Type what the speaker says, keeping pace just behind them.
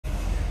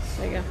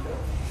There you go.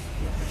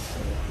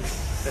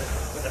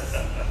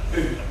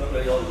 Not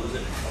very old, is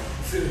it?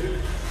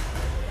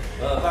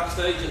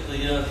 Backstage at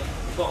the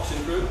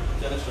boxing group,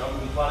 Dennis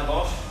Strong and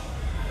Planetmosh,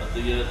 at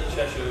the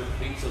Cheshire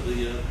beats of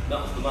the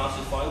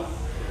Masters final, the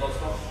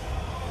Bloodstock.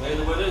 They're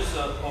the winners,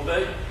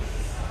 Obey.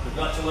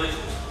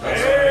 Congratulations.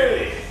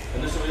 Hey!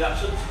 Initial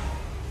reactions?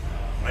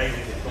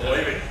 Amazing. Can't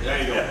believe it. There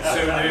you go.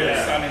 So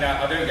nervous standing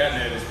out. I don't get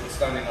nervous, but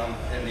standing on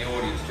in the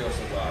audience just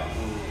as like.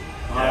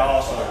 My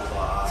arsehole was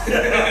like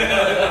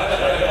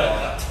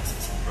that.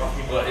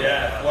 But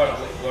yeah, what a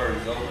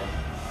result.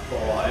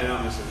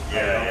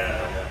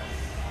 Yeah.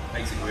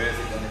 Makes it worth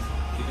it, doesn't it?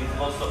 You've been to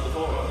Bloodstock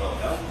before or not?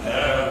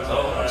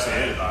 No. I've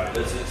seen it about it.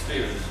 It's an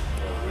experience.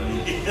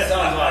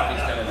 Sounds like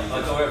it's going to be.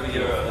 I go every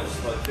year and it's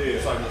like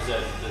Simon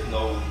said, there's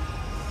no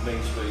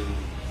mainstream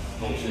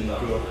bullshit now.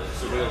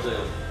 It's a real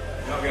deal.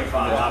 You're not going to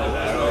find out of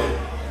there, right?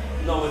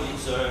 No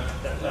idiots there.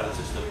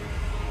 It's just a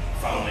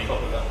family.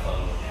 Proper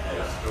family.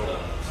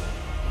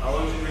 How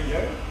long has it been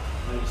going?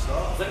 When did it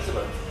start? I think it's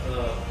about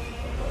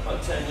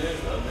 10 years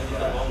now, maybe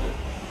a bit longer.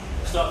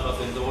 It started off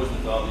indoors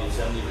in the Derby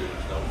Assembly Room,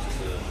 which is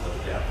just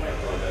Yeah,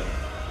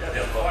 they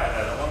were quiet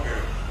there not long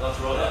ago. that's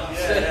right.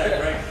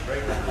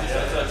 Great. Just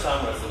outside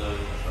Samra for the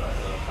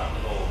Captain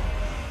Hall.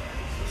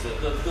 It's a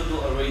good little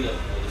arena.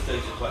 The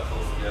stages are quite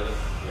close together.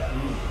 Yeah.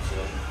 It's,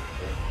 you're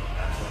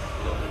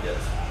not going to get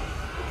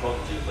the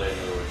Prodigy playing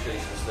or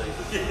Chasing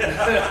Status. You're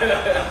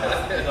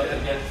not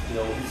going to get,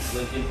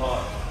 Linkin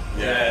Park.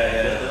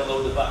 They'll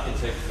load the backing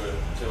tape for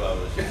 2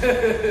 hours. That's a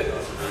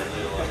real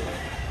deal.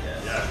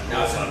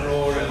 Nice and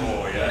raw and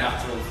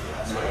natural.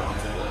 That's what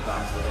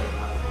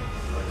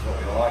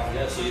we like.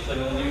 Yeah, so you're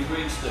playing on the new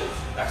green stage.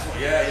 That's what,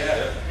 yeah.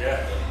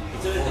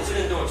 It's an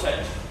indoor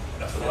tent.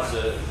 That's But right. it's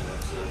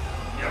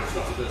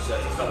a good set.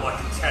 It's not like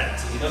a tent.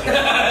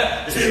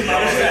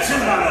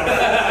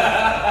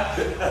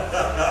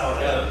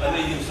 A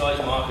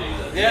medium-sized marquee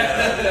then.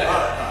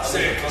 Yeah.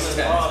 Circus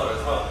tent. Parlour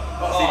as well.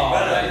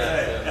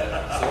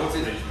 So what's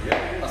it?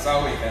 That's our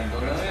weekend,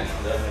 isn't it?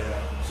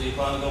 So you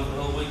plan on going for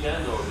the whole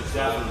weekend or just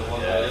Definitely. the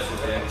one day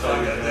yesterday? So I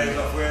get days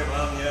off work,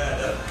 man,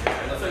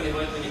 And I think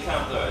when you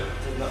camp there, it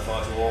isn't that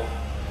far to walk.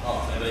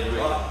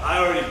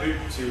 I already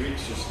booked 2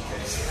 weeks just in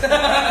case.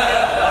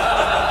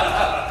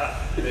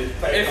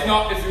 If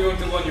not, if you want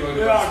to one, you want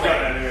to I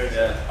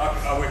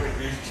work in a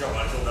music shop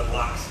until they're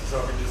lax,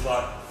 so I can just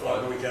like fly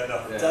the weekend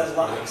up. Dead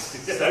lax.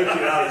 Stoke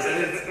it out,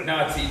 isn't it?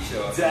 No, I teach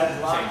you. Dead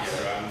lax. Change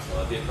it around. So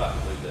I'd be a crack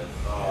weekend.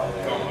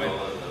 Can't wait.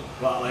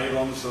 Black Label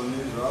on Sunday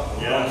as well.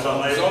 Yeah,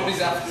 Zombies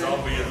after.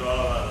 Zombie as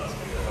well, man. That's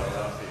going to be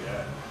fantastic,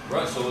 yeah.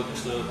 Right, so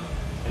just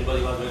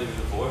anybody who hasn't heard of you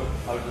before,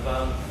 how did the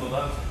band come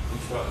about? Who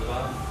started the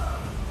band?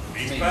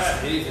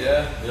 Steve,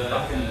 yeah.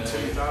 Back in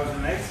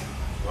 2008.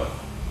 Right.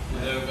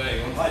 No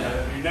way. I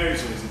know, who knows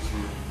us, it's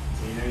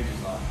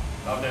teenagers like.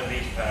 I've known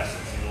these guys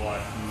since they were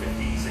like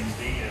 15,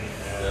 16 and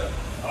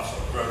I've sort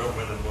of grown up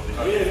with them, but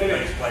they've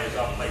been bass players,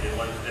 I've played in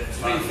loads of different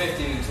bands.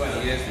 Between 15 and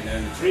 20 years we know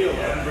the It's real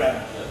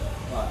inbred.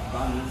 Like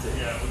band, isn't it?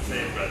 Yeah, I wouldn't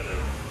say inbred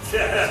though.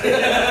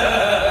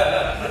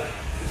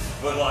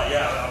 But like,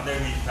 I've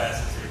known these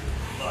guys since they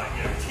were like,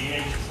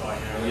 teenagers, like,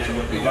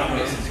 we've done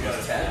this since we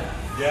was 10.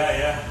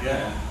 Yeah.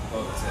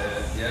 But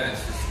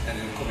it's just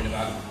ended up coming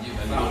about you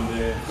and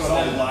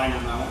solid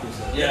lineup now.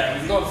 Yeah,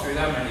 we've gone through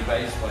that many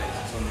bass players,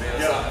 it's unreal.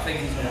 Yeah. I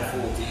think he's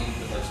number 14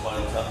 with those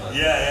Spinal Tap.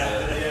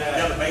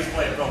 Yeah, the bass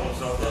player problem,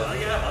 so I thought,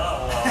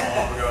 I'll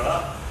have a go at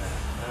that.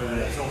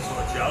 It's all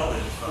sort of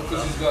childish.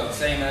 Because he's got the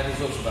same head,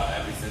 he's also about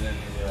everything and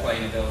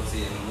playing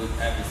ability and with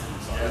everything.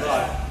 So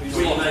He's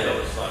all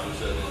nailed, Simon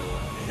said.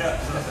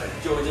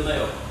 Joey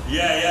DeMayo. You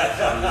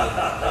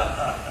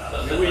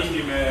weaned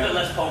him a bit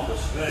less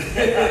pompous.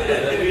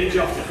 weaned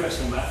you off the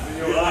crystal meth, but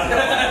you're alright.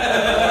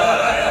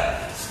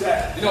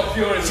 Step. You're not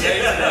pure in today,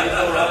 it's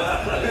alright.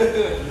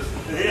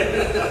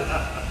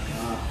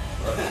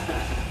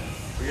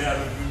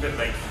 We've been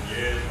mates for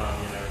years, man,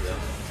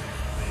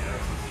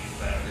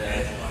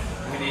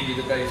 We needed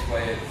a bass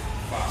player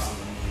fast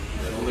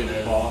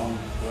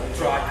and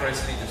try Chris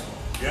and he just...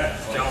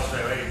 Charles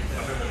I've been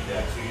with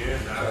him for 2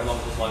 years now. How long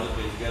does this lineup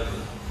be together?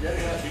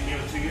 It's been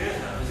here for 2 years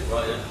now. Is it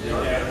right?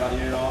 About a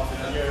year and a half.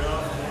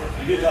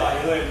 You did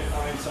that, you learned,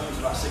 songs,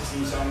 about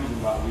 16 songs in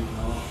about a week and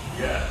a half.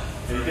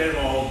 And you did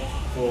them all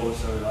before,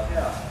 so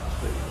that's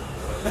pretty good.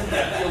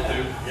 You'll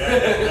do.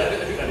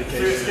 Dedication.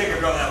 So it's sticker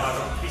got that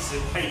like a piece of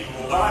paper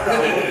all that.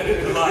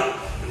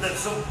 And then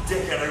some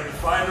dickhead opened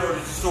the fire door and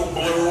it just all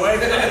blew away.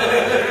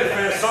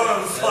 First song I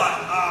was like,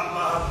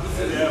 man.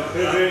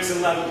 We're doing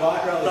some level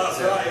background. That's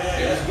right,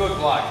 It was good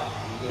black.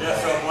 So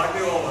I'm like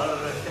the all man.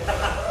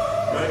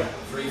 Right.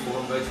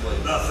 3-4 bass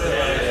player. That's it.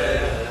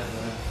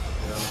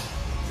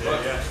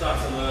 Right, start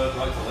from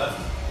right to left.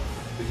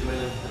 Who's your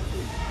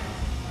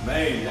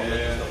main?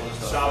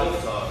 Sabbath,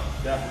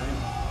 definitely.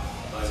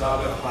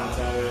 Sabbath,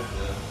 Pantera,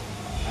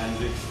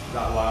 Hendrix,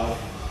 that wild.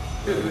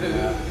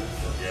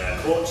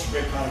 Clutch,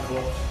 big fan of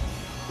Clutch.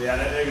 They're going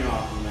to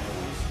have to make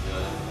these.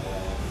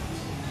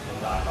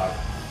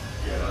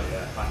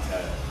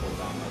 Pantera, full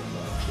down.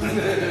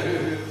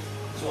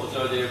 So what's the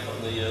idea of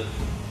putting the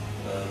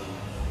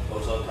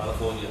both side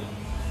California.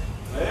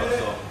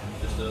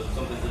 Just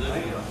something to do.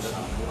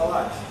 I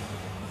like.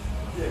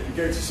 Yeah, if you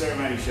go to so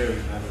many shows,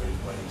 and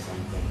everybody's playing the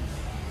same thing.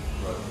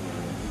 Right.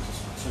 It's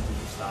just something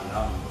to stand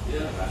out.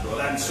 Yeah, that's right.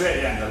 Then straight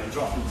at the end, I'll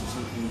drop into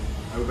something,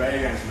 obey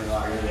again, something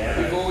like that.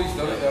 Yeah. We've always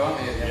done it though,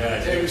 haven't we?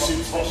 Yeah, it was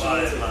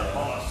superstitious.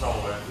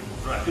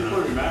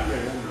 People remember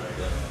it, don't they?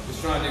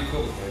 Just try and do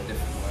covers in a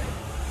different way.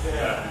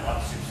 Yeah,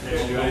 like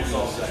superstitious.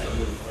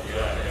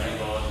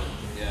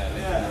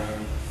 Yeah.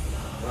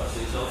 Right, so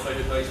yourself,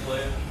 favourite bass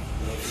player?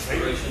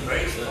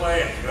 Bass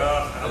player,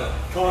 God.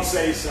 Can't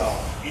say so.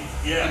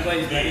 Yeah, he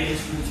plays many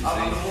instruments.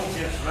 I'm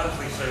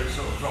multi-instrumentalist, so it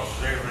sort of crosses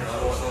over into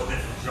all sorts of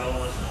different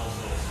genres and all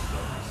sorts of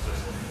stuff. It's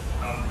just,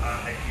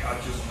 I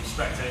just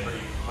respect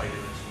anybody who can play the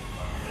instrument.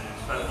 And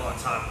spend a lot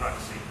of time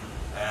practicing.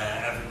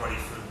 Everybody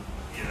from,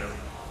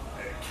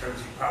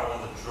 Cozy Powell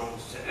on the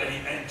drums to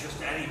just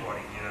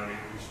anybody,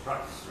 who's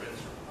practiced their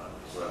instrument.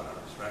 So I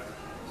respect it.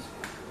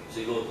 So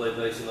you go to play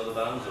bass in other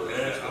bands? Or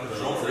I'm a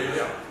drummer,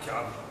 really.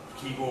 I'm a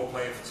keyboard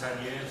player for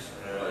 10 years.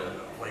 I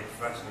played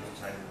professionally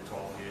for 10,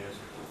 12 years.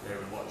 With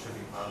a lot of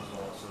tribute bands and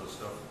all that sort of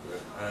stuff.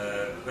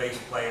 Bass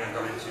playing I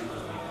got into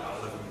because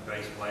I live with a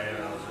bass player.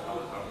 I was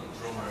a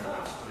drummer and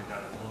I studied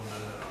down in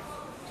London and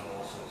I've done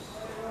all sorts of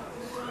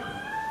stuff.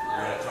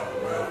 Yeah, travel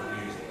the world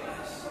with music.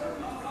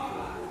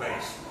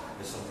 Bass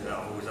is something that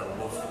I've always had a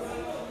love for,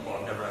 but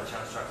I've never had a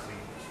chance to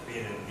actually be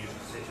in a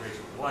musical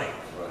situation to play.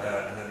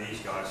 And then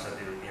these guys said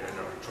they were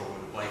having trouble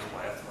with the bass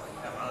player. I thought,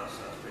 yeah, man, that's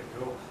pretty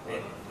cool.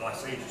 Like I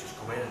say, you just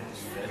come in and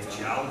just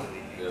challenge and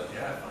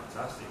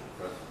fantastic.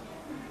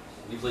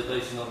 You played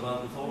bass in other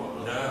band before?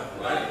 Or no,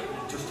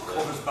 just a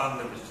covers band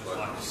that was just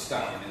like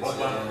starting.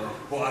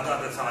 But I'd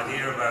had this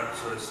idea about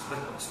sort of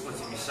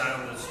splitting my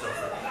sound and stuff.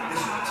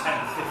 This is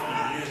 10,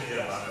 15 years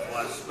ago, man.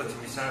 Like splitting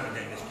my sound and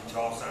getting this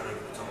guitar sound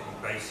over the top of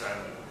the bass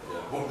sound.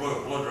 What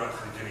Royal Blood are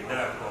actually doing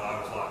now, but I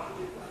was like,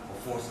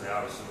 unfortunately,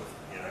 I was sort of,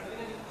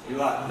 You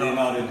like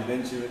Leonardo da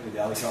Vinci with the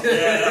helicopter?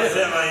 Yeah, that's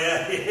it, man.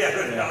 Yeah,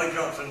 with the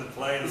helicopter and the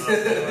plane. And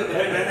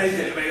then they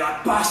get me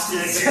like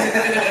bastards.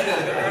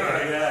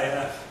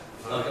 Yeah.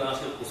 I can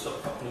ask you,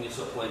 when you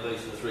sort of play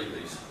bass in a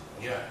three-piece,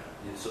 you're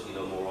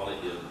more on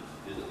it,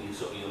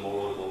 you're more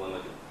audible than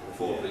like a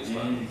four-piece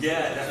band.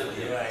 Yeah,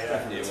 definitely.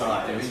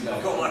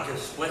 I've got like a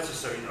splitter,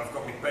 so I've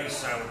got my bass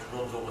sound which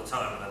runs all the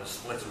time, and then a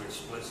splitter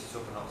which splits it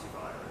up an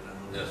octavier,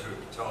 and then through a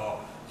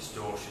guitar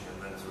distortion,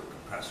 and then through a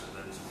compressor,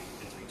 and then into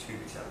my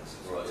tube tenors,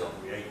 right? Top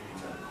of my 8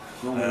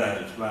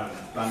 tenor.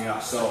 Banging out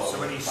solo. So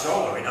when he's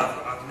soloing,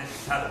 I can hit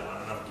the pedal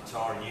and have a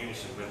guitar in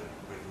unison with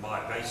my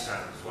bass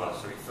sound as well,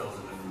 so it fills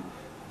in the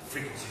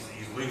frequencies that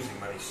he's losing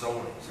when he's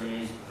soloing. So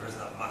there isn't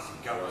that massive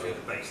gap between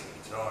the bass and the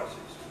guitar, so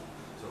it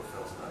sort of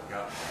fills in that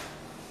gap.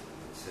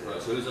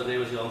 Right, so whose idea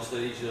was you on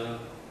stage,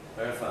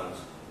 Air fans?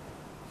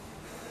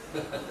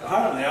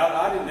 Apparently,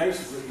 I didn't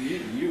notice that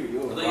you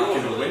were back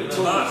in the wind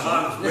tunnel.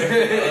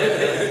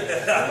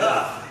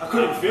 I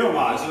couldn't feel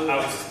mine. I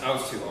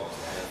was too old.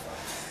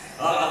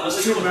 I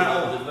was too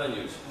metal.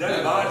 Venues. No,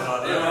 mine's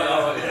like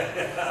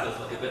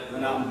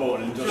Went out and bought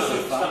an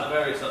industrial fan.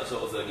 Very that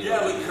sort of thing.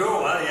 Yeah, look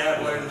cool, man. Yeah,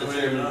 blowing the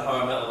German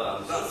power metal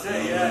bands. That's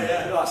it,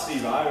 yeah. You're like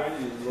Steve Iron.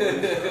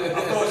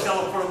 I thought shall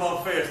I put them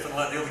on first and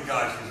let the other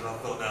guys use them? I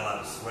thought they'll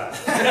have a sweat.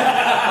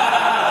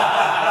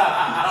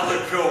 I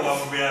look cool when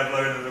we'll be out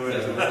blowing in the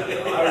wind.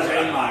 I was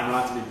in mine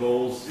right to the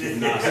balls.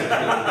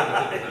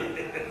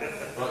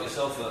 Right,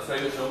 yourself,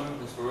 favourite drummer,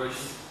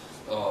 inspiration?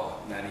 Oh,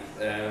 many.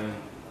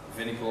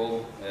 Vinnie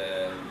Paul,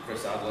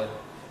 Chris Adler,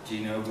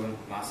 Gene Ogun,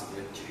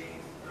 massively.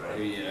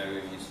 Who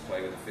used to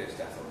play with the first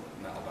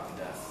metal band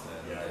Death.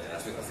 I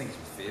think it's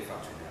with Fear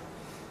Factory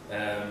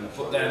now.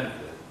 But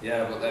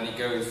then he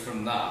goes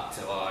from that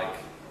to like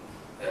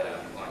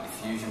your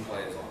fusion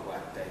players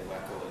like Dave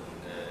Weckl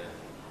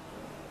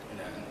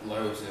and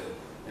loads of.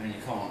 I mean,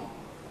 you can't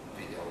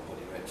beat the old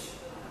Buddy Rich.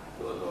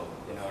 You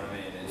know what I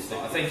mean?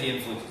 I think he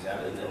influences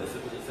everything. Was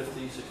it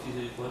 50s,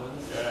 60s,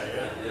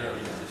 Yeah.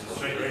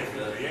 Straight away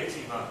through the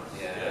 80s, man.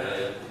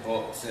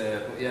 But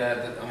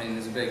yeah, I mean,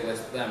 there's a big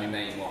list. They're my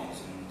main ones.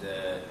 And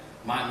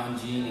Mike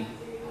Mangini,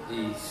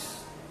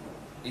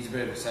 he's a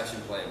bit of a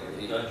session player, but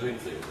he stepped in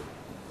with him.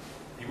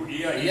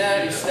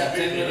 Yeah,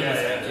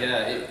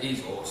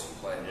 he's awesome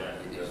player.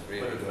 He's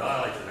really good.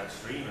 Annihilator and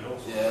Extreme and all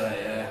sorts.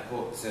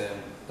 But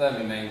they're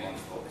my main ones.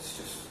 But it's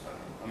just,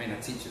 I mean, I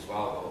teach as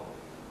well. But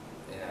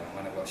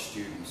when I've got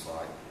students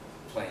like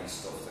playing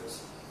stuff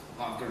that's,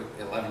 I've got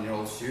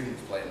 11-year-old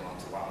students playing along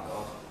to Wow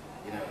God,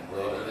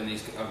 and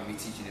he's having me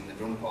teaching him the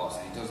drum parts,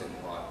 and he does it and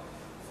like,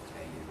 fucking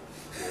hate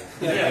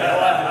you.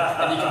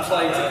 And you can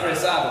play to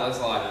Chris Adler, it's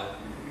like,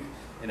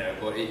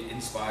 but it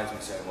inspires me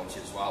so much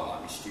as well,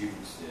 like my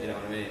students, you know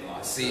what I mean?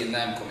 Like seeing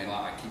them coming,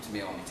 like, it keeps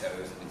me on my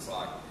toes, and it's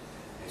like,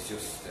 it's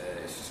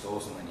just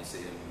awesome when you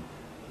see them.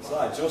 It's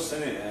like just,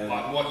 isn't it?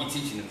 Like what you're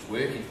teaching them's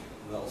working.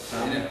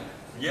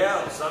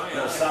 Yeah,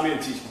 Sammy. Sammy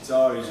and teach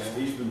guitar.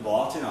 He's been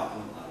barting at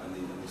them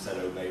when they said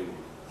obey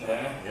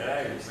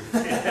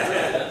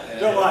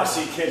Don't like to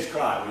see kids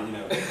cry, but you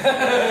know.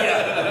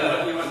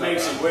 It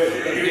makes it weird.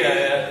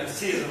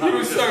 He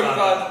was so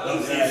bad.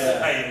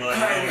 Pain,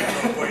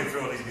 like, going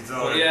through all his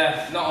guitar. But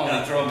yeah, not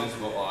only drummers,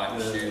 but like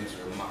the students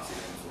are a massive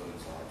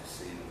influence. Like just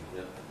seeing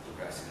them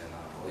progressing in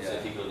that. But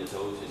Yeah, keep you on your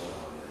toes, you know.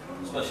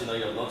 Especially now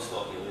you're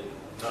Bloodstock, you know.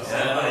 That's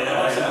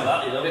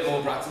That, you know. a bit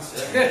more practice.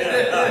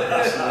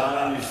 That's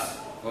nice.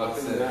 But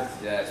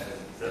yeah, it's been.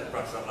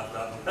 Practice that left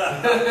hand.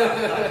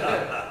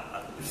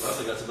 I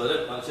think that's about it.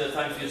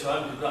 Thanks for your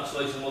time.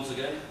 Congratulations once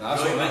again. Nice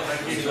one, mate.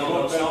 Thank you. It's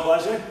been a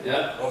pleasure.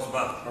 Yeah. Awesome,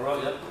 man. All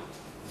right, yeah.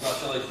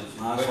 Congratulations.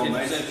 Nice one,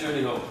 mate. Safe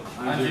journey home.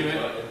 And you,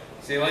 mate.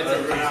 See you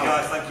later.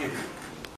 Guys, thank you.